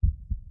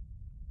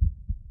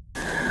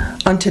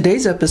On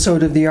today's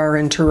episode of the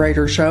RN to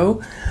Writer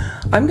Show,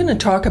 I'm going to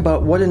talk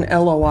about what an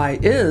LOI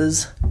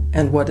is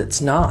and what it's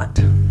not.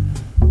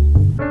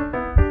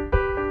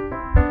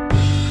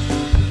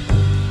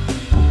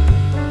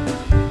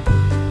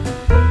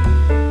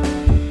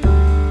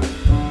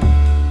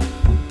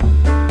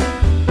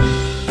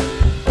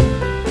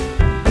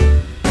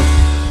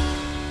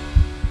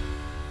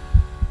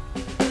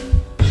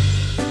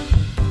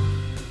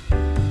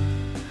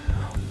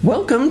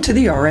 Welcome to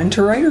the RN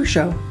to Writer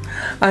Show.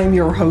 I'm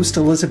your host,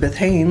 Elizabeth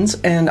Haynes,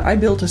 and I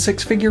built a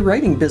six-figure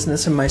writing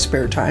business in my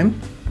spare time.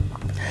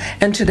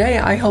 And today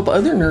I help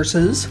other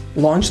nurses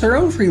launch their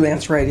own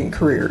freelance writing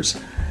careers.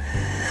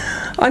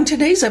 On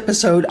today's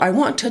episode, I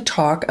want to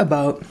talk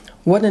about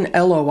what an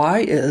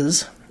LOI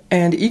is,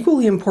 and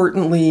equally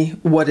importantly,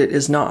 what it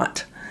is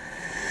not.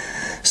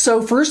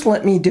 So first,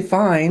 let me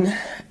define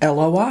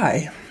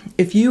LOI.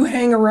 If you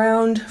hang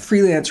around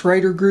freelance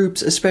writer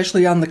groups,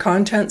 especially on the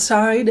content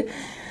side,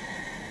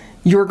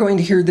 you're going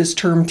to hear this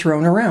term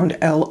thrown around,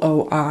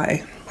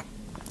 LOI.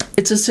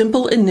 It's a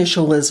simple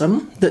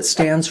initialism that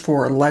stands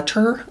for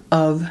letter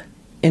of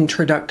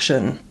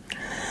introduction.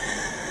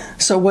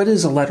 So what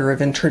is a letter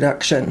of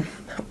introduction?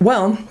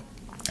 Well,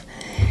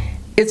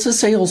 it's a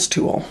sales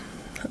tool.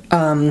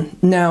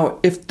 Now,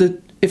 if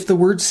the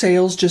word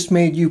sales just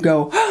made you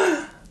go,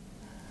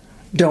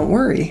 don't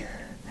worry.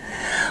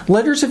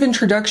 Letters of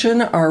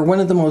introduction are one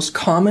of the most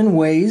common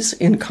ways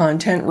in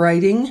content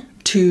writing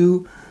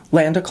to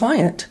land a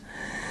client.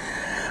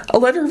 A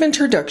letter of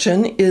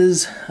introduction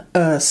is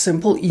a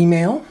simple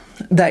email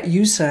that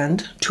you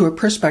send to a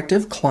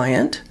prospective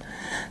client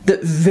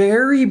that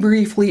very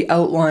briefly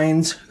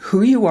outlines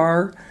who you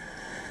are,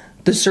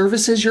 the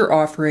services you're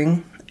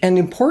offering, and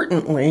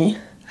importantly,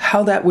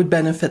 how that would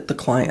benefit the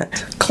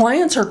client.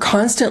 Clients are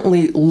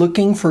constantly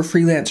looking for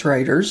freelance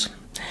writers.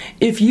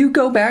 If you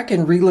go back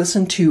and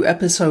re-listen to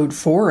episode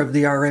 4 of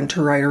the RN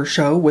to Writer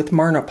Show with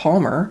Marna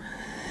Palmer,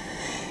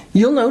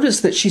 you'll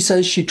notice that she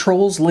says she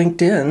trolls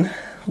LinkedIn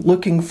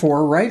looking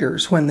for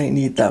writers when they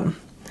need them.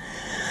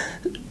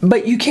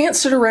 But you can't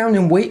sit around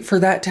and wait for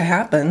that to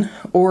happen,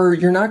 or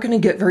you're not going to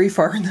get very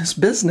far in this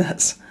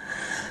business.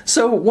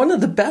 So one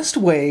of the best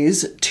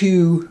ways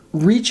to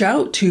reach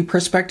out to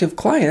prospective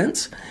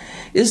clients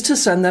is to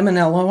send them an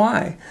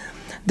LOI.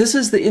 This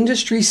is the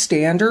industry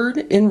standard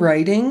in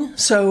writing,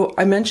 so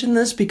I mention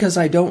this because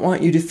I don't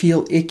want you to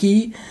feel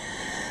icky.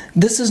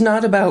 This is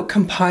not about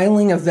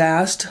compiling a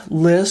vast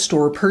list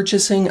or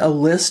purchasing a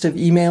list of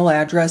email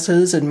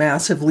addresses and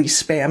massively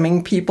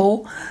spamming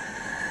people.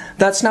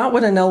 That's not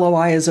what an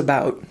LOI is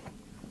about.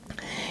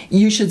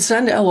 You should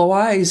send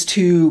LOIs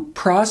to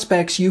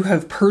prospects you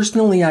have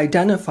personally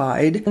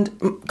identified,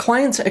 and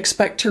clients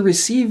expect to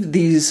receive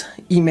these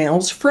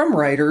emails from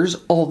writers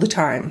all the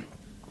time.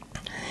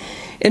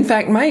 In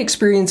fact, my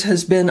experience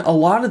has been a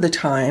lot of the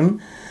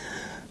time,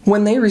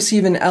 when they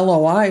receive an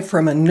LOI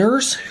from a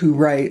nurse who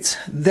writes,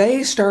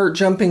 they start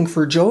jumping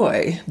for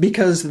joy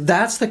because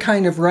that's the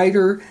kind of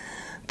writer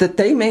that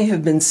they may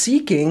have been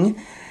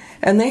seeking,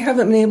 and they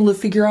haven't been able to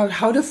figure out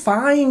how to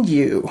find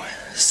you.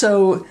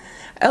 So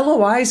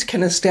LOIs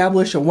can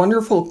establish a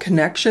wonderful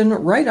connection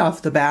right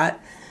off the bat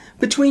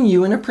between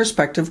you and a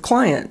prospective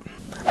client.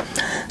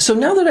 So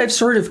now that I've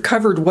sort of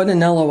covered what an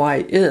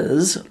LOI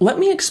is, let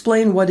me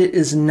explain what it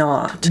is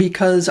not,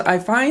 because I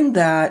find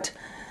that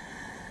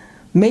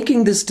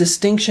making this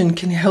distinction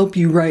can help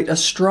you write a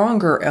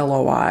stronger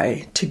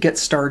LOI to get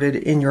started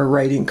in your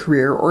writing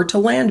career or to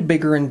land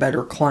bigger and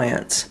better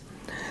clients.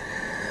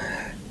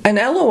 An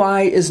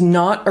LOI is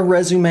not a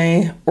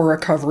resume or a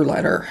cover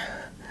letter.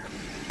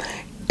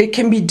 It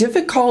can be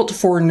difficult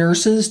for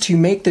nurses to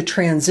make the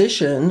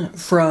transition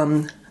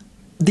from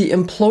the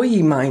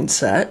employee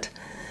mindset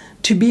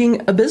to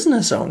being a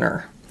business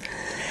owner.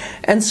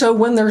 And so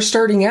when they're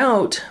starting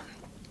out,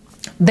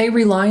 they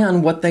rely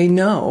on what they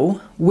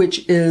know,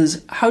 which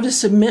is how to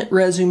submit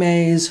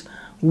resumes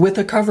with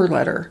a cover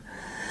letter.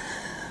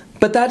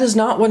 But that is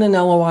not what an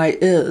LOI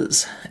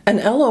is. An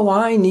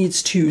LOI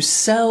needs to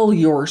sell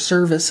your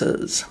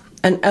services.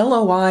 An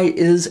LOI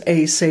is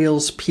a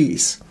sales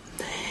piece.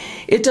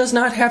 It does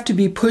not have to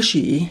be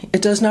pushy.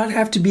 It does not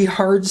have to be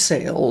hard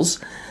sales.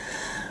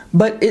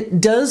 But it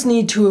does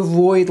need to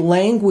avoid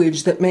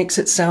language that makes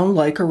it sound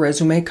like a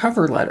resume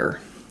cover letter.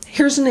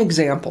 Here's an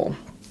example.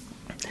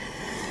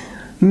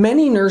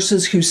 Many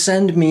nurses who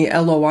send me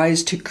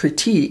LOIs to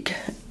critique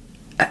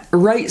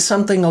write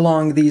something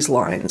along these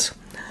lines.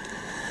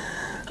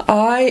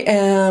 I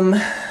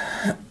am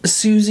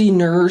Susie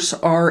Nurse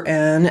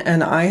RN,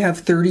 and I have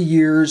 30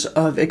 years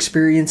of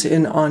experience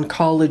in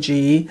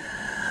oncology.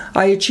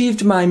 I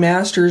achieved my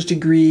master's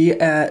degree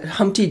at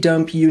Humpty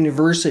Dump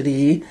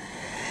University,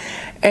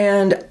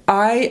 and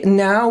I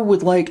now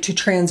would like to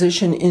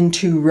transition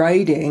into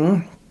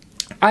writing.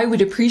 I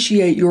would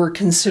appreciate your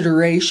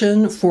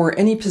consideration for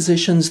any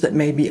positions that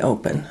may be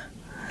open.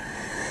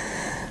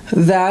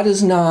 That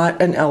is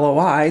not an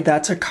LOI,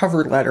 that's a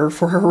cover letter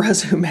for a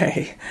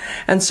resume.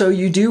 And so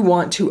you do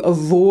want to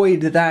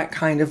avoid that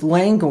kind of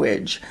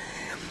language.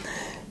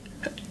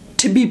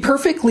 To be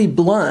perfectly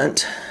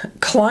blunt,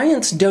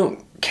 clients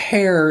don't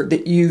care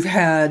that you've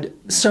had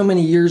so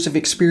many years of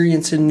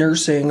experience in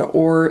nursing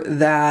or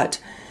that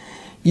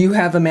you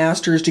have a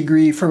master's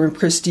degree from a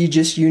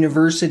prestigious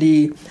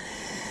university.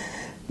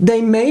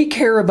 They may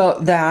care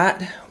about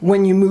that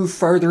when you move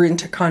further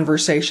into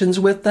conversations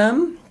with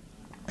them.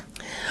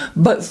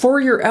 But for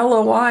your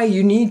LOI,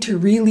 you need to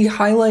really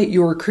highlight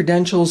your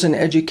credentials and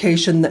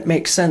education that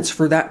make sense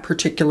for that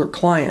particular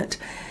client.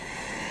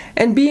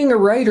 And being a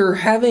writer,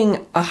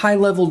 having a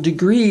high-level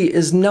degree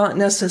is not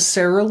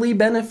necessarily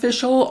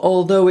beneficial,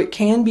 although it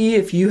can be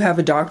if you have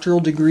a doctoral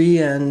degree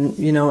and,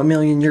 a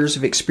million years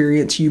of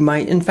experience, you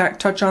might in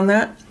fact touch on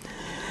that.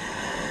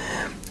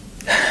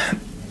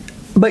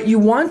 But you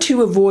want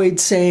to avoid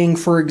saying,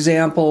 for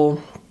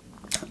example,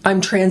 I'm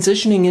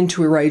transitioning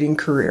into a writing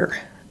career.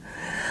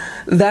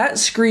 That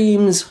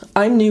screams,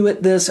 I'm new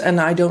at this and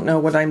I don't know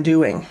what I'm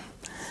doing.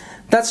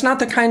 That's not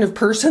the kind of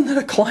person that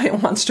a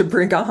client wants to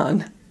bring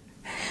on.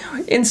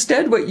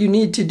 Instead, what you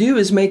need to do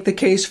is make the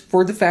case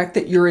for the fact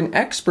that you're an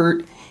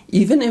expert,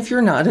 even if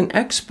you're not an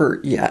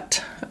expert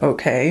yet,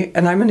 okay?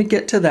 And I'm going to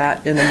get to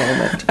that in a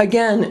moment.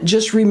 Again,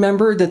 just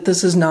remember that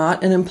this is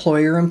not an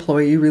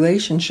employer-employee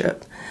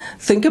relationship.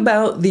 Think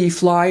about the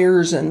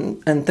flyers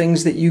and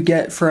things that you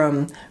get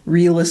from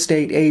real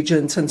estate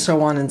agents and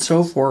so on and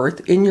so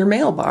forth in your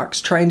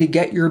mailbox, trying to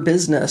get your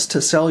business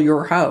to sell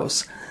your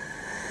house.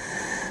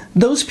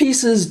 Those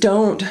pieces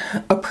don't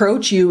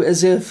approach you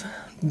as if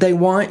they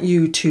want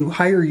you to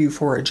hire you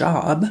for a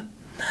job.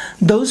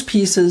 Those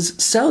pieces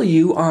sell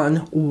you on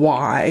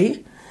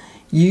why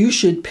you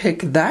should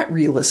pick that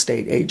real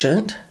estate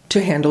agent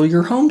to handle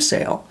your home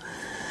sale.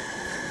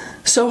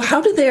 So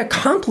how do they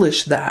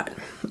accomplish that?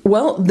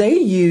 Well, they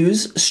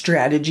use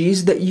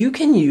strategies that you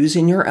can use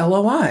in your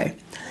LOI.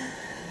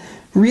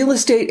 Real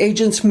estate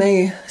agents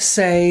may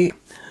say,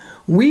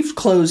 we've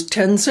closed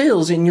 10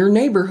 sales in your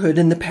neighborhood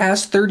in the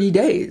past 30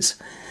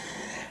 days.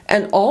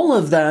 And all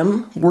of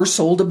them were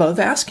sold above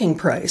asking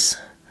price.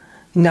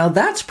 Now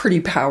that's pretty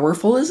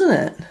powerful, isn't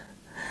it?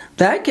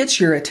 That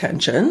gets your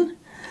attention.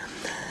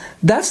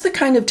 That's the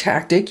kind of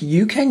tactic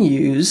you can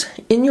use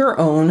in your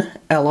own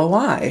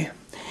LOI.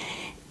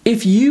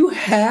 If you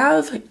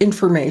have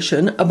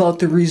information about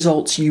the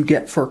results you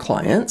get for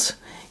clients,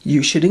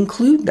 you should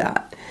include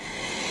that.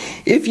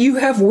 If you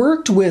have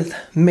worked with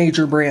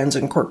major brands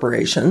and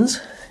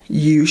corporations,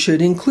 you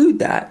should include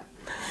that.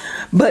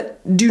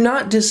 But do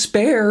not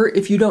despair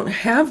if you don't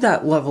have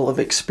that level of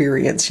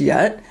experience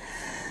yet.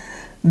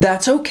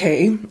 That's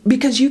okay,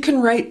 because you can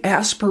write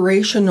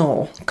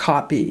aspirational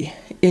copy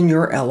in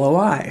your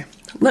LOI.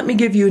 Let me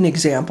give you an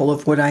example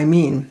of what I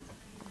mean.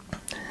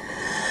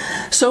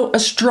 So a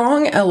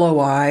strong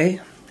LOI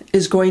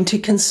is going to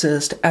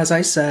consist, as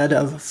I said,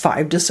 of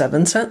 5 to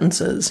 7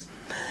 sentences.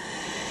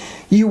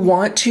 You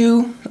want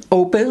to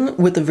open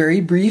with a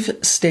very brief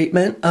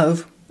statement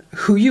of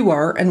who you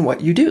are and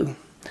what you do.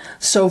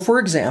 So, for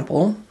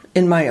example,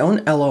 in my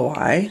own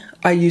LOI,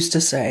 I used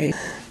to say,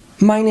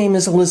 my name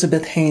is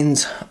Elizabeth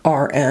Haynes,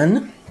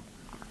 RN,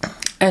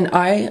 and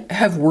I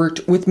have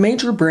worked with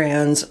major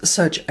brands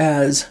such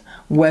as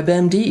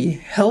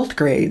WebMD,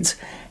 Healthgrades,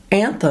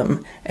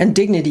 Anthem, and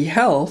Dignity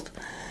Health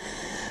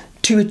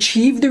to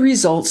achieve the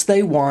results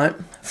they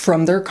want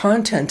from their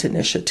content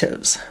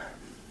initiatives.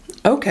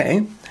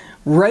 Okay,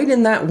 right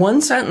in that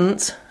one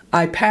sentence,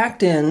 I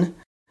packed in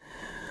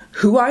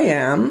who I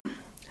am.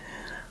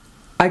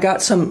 I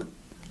got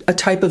a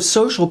type of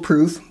social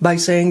proof by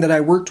saying that I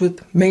worked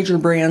with major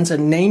brands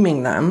and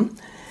naming them.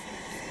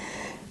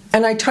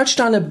 And I touched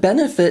on a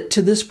benefit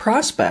to this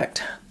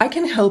prospect. I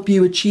can help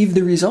you achieve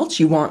the results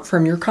you want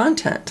from your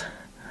content.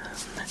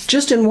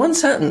 Just in one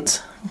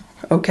sentence,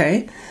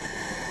 okay?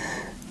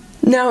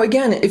 Now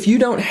again, if you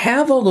don't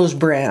have all those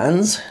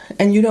brands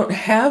and you don't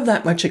have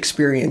that much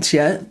experience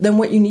yet, then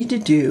what you need to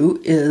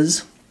do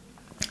is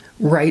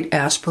write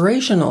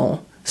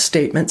aspirational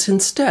statements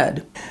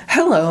instead.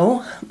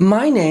 Hello,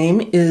 my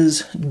name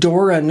is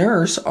Dora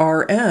Nurse,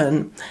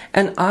 RN,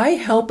 and I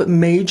help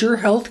major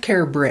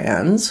healthcare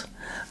brands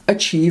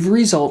achieve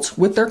results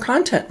with their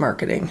content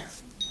marketing.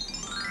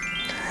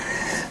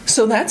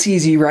 So that's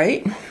easy,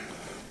 right?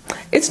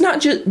 It's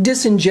not just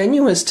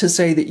disingenuous to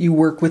say that you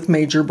work with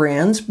major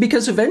brands,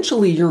 because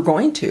eventually you're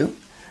going to.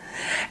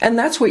 And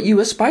that's what you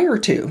aspire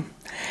to.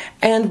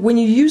 And when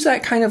you use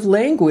that kind of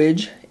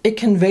language, it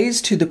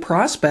conveys to the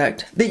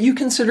prospect that you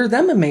consider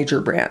them a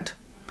major brand,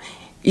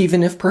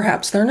 even if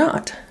perhaps they're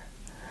not.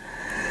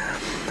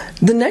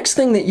 The next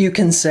thing that you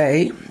can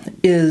say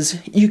is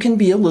you can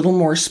be a little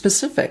more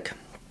specific.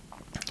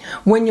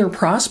 When you're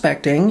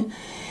prospecting,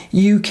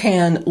 you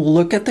can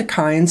look at the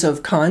kinds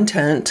of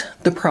content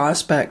the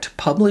prospect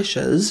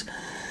publishes.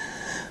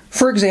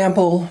 For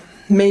example,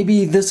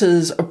 maybe this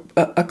is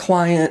a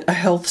client, a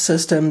health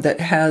system that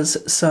has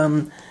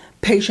some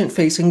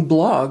patient-facing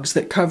blogs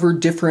that cover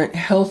different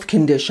health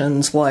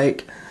conditions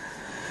like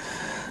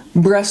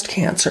breast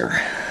cancer.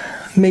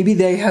 Maybe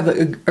they have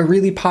a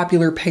really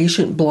popular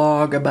patient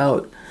blog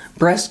about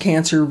breast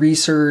cancer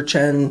research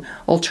and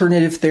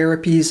alternative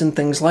therapies and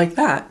things like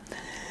that.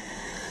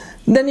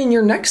 Then in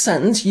your next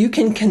sentence, you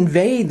can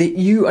convey that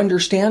you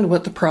understand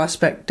what the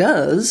prospect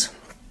does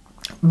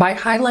by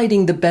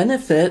highlighting the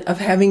benefit of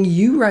having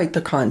you write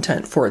the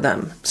content for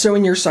them. So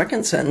in your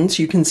second sentence,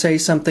 you can say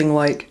something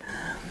like,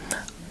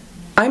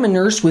 I'm a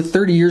nurse with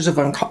 30 years of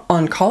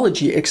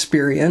oncology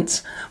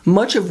experience,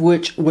 much of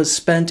which was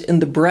spent in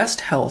the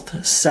breast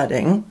health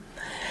setting,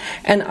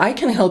 and I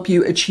can help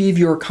you achieve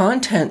your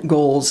content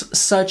goals,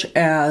 such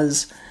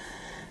as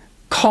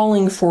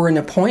calling for an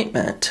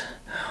appointment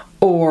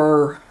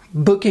or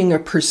booking a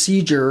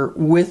procedure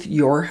with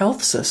your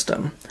health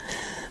system.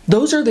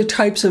 Those are the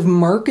types of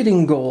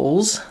marketing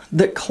goals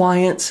that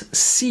clients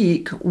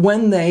seek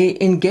when they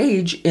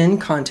engage in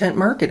content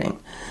marketing.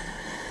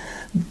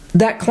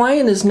 That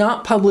client is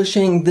not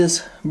publishing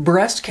this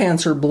breast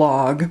cancer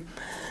blog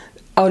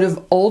out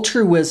of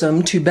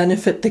altruism to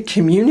benefit the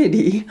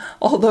community,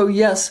 although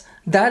yes,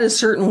 that is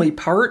certainly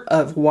part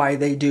of why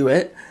they do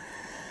it.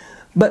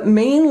 But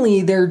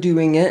mainly they're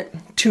doing it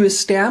to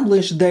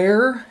establish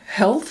their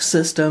health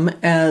system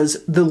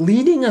as the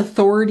leading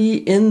authority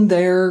in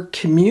their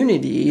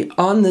community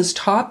on this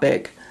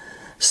topic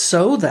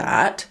so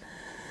that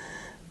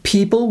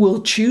people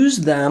will choose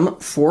them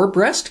for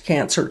breast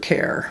cancer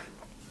care.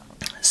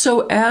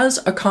 So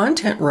as a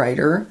content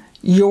writer,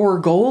 your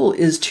goal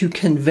is to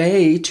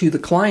convey to the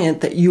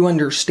client that you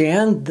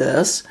understand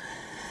this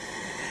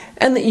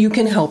and that you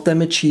can help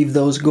them achieve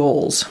those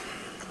goals.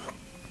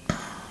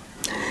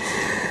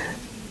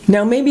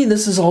 Now, maybe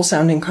this is all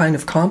sounding kind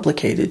of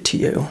complicated to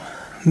you.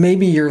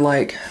 Maybe you're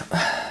like,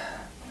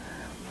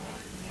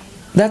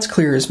 that's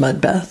clear as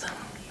mud, Beth.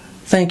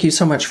 Thank you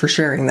so much for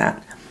sharing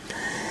that.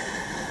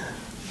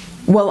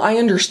 Well, I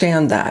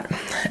understand that.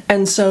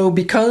 And so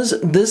because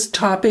this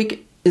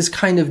topic is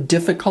kind of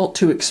difficult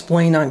to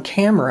explain on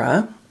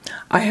camera,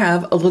 I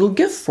have a little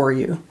gift for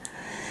you.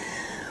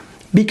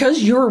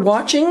 Because you're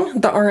watching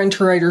the RN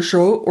to Writer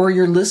show or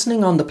you're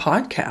listening on the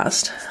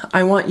podcast,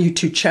 I want you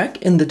to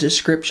check in the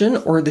description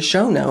or the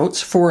show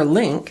notes for a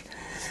link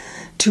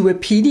to a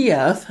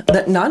PDF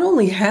that not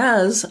only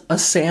has a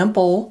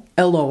sample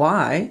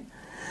LOI,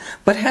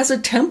 but has a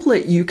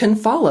template you can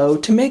follow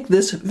to make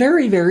this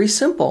very, very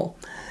simple.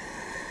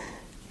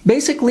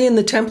 Basically, in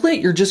the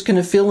template, you're just going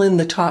to fill in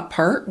the top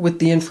part with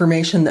the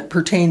information that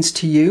pertains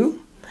to you.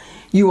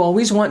 You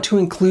always want to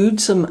include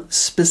some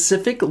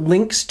specific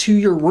links to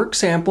your work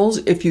samples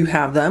if you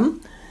have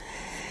them.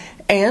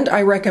 And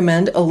I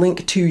recommend a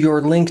link to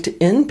your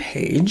LinkedIn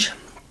page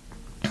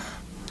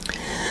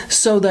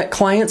so that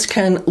clients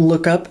can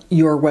look up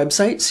your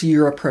website, see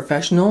you're a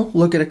professional,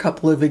 look at a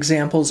couple of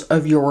examples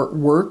of your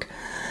work,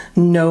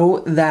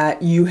 know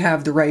that you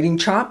have the writing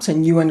chops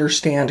and you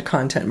understand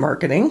content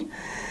marketing.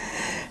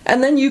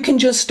 And then you can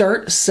just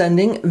start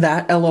sending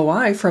that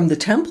LOI from the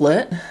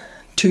template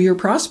to your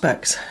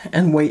prospects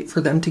and wait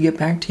for them to get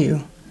back to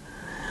you.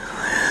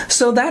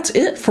 So that's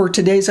it for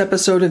today's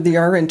episode of the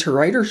RN to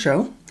Writer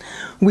show.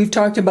 We've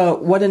talked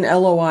about what an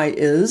LOI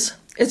is.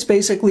 It's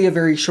basically a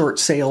very short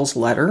sales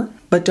letter,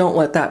 but don't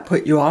let that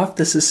put you off.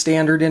 This is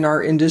standard in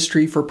our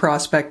industry for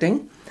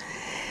prospecting.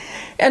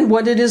 And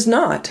what it is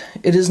not.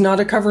 It is not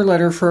a cover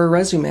letter for a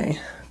resume.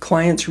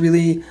 Clients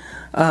really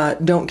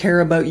don't care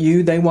about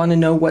you. They want to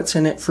know what's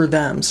in it for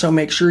them. So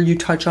make sure you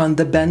touch on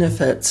the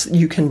benefits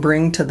you can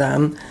bring to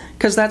them,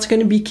 because that's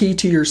going to be key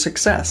to your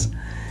success.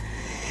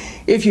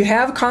 If you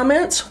have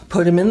comments,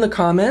 put them in the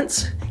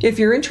comments. If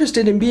you're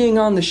interested in being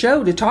on the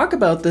show to talk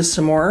about this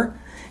some more,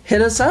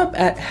 hit us up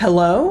at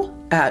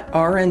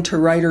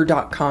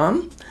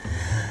hello@rntowriter.com.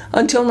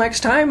 Until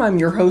next time, I'm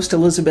your host,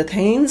 Elizabeth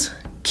Haynes.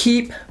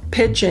 Keep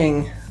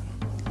pitching.